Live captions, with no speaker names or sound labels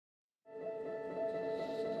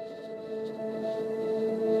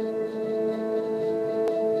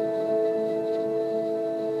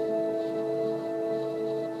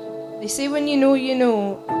say when you know, you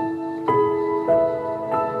know.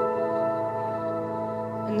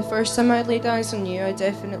 And the first time I laid eyes on you, I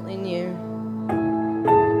definitely knew.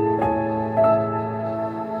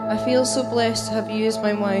 I feel so blessed to have you as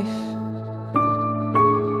my wife.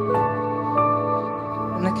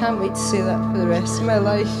 And I can't wait to say that for the rest of my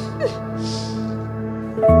life.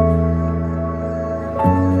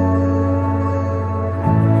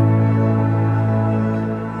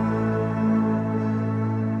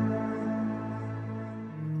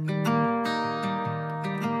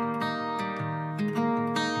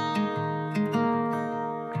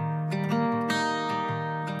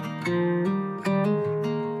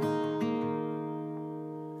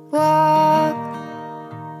 Walk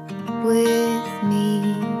with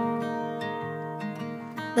me.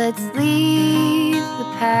 Let's leave the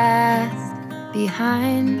past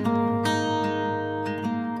behind.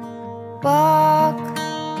 Walk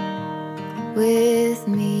with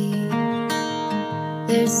me.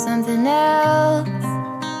 There's something else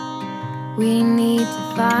we need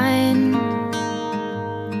to find.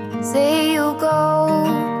 Say you'll go,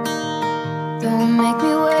 don't make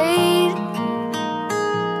me wait.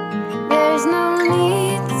 There's no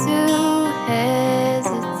need to hesitate.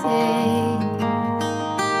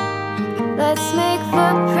 Let's make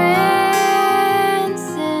footprints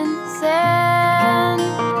in the sand.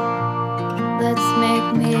 Let's make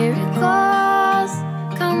miracles.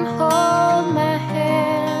 Come hold my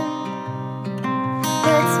hand.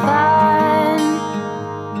 Let's find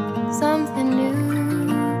something new,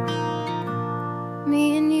 me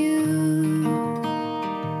and you.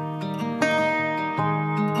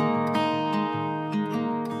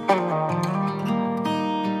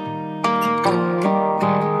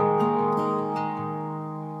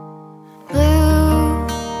 Blue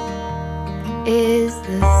is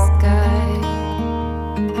the sky,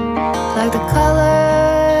 like the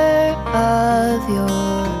color of your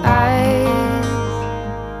eyes.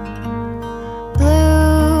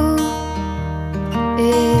 Blue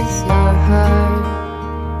is your heart.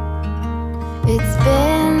 It's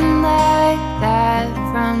been like that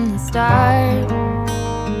from the start.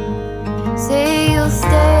 Say you'll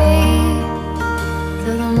stay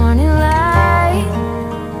till the morning light.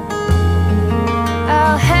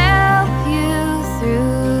 I'll help you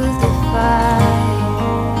through the fight.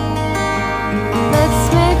 Let's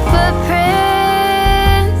make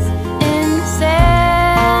footprints in the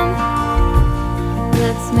sand.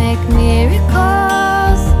 Let's make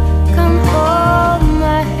miracles. Come hold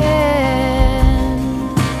my hand.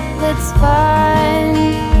 Let's find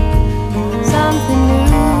something new.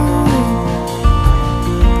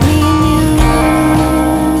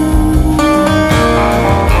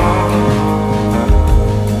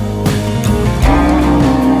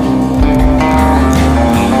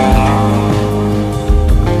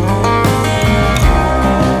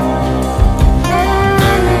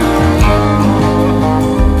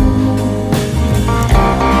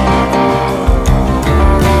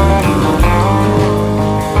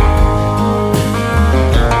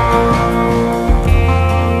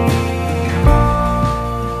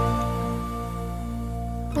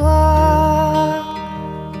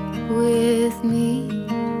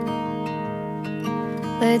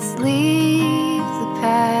 Let's leave the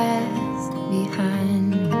past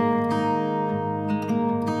behind.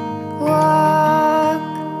 Walk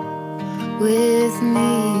with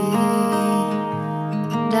me.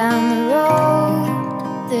 Down the road,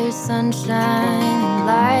 there's sunshine and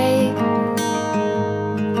light.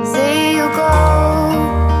 Say you'll go,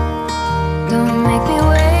 don't make me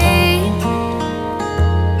wait.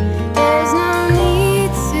 There's no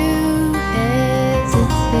need to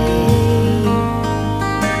hesitate.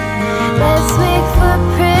 Let's make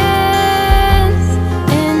footprints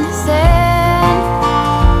in the sand.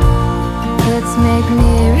 Let's make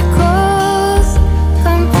miracles.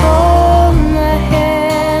 Come hold my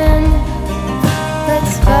hand.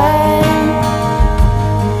 Let's find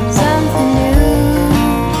something new.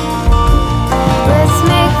 Let's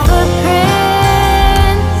make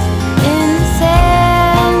footprints in the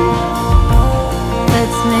sand.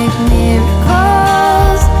 Let's make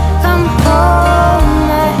miracles. Come hold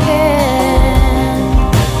my hand.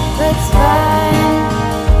 Let's find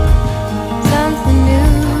something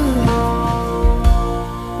new,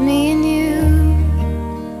 me and you.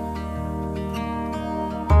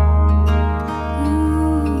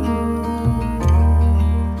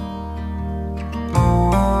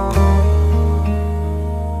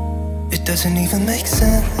 It doesn't even make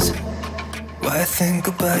sense why I think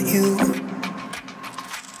about you.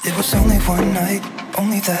 It was only one night,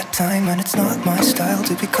 only that time, and it's not my style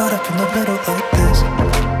to be caught up in the middle like this.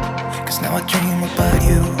 Cause now I dream about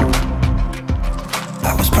you.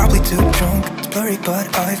 I was probably too drunk, it's blurry, but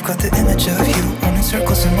I've got the image of you running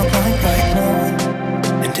circles in my mind right now.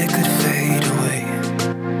 And it could fade away,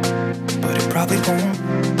 but it probably won't,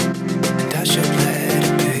 and I should let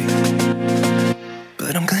it be.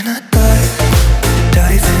 But I'm gonna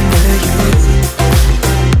dive into you,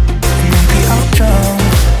 and maybe I'll drown.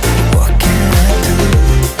 What can I do?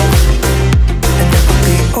 And it will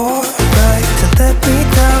be alright to let me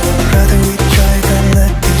down. Rather we try than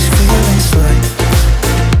let these feelings slide.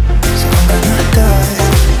 So I'm gonna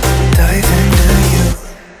dive into you.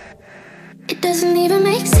 It doesn't even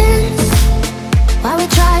make sense why we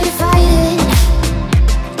try to fight it.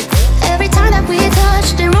 Every time that we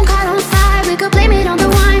touch, the room caught on fire. We could blame it on the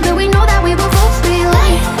wine, but we know that we will both be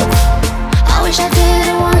like, I wish I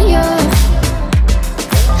didn't want you.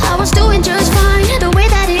 I was doing just fine, the way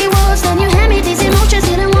that it was. Then you hand me these emotions,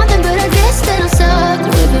 didn't want them, but I guess that I sucked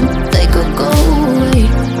with them. They could go away,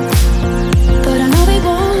 but I know they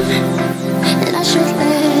won't, and I should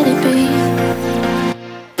let it be.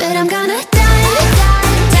 But I'm gonna dive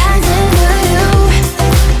into you,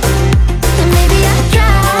 and maybe I'll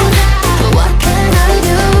drown, but what can I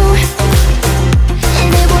do?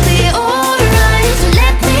 And it will be alright to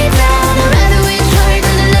let me down. I'd rather we try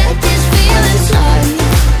than to let this feeling slide.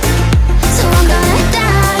 So I'm gonna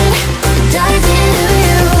dive into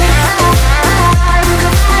you.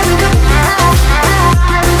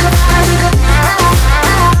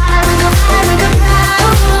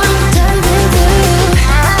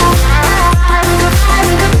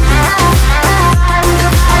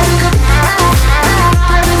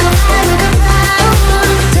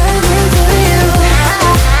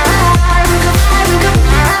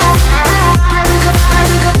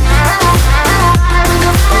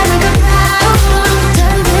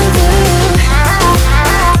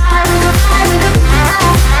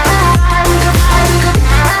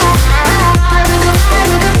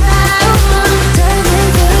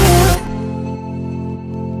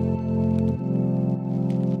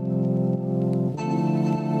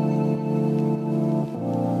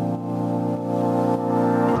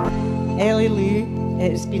 Ellie,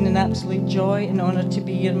 it has been an absolute joy and honour to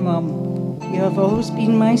be your mum. You have always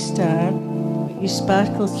been my star, but you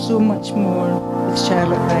sparkle so much more with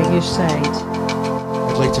Charlotte by your side.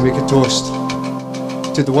 I'd like to make a toast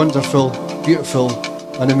to the wonderful, beautiful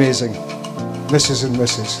and amazing Mrs. and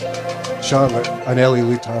Mrs. Charlotte and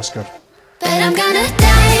Ellie Tasker. But I'm gonna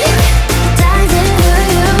dive into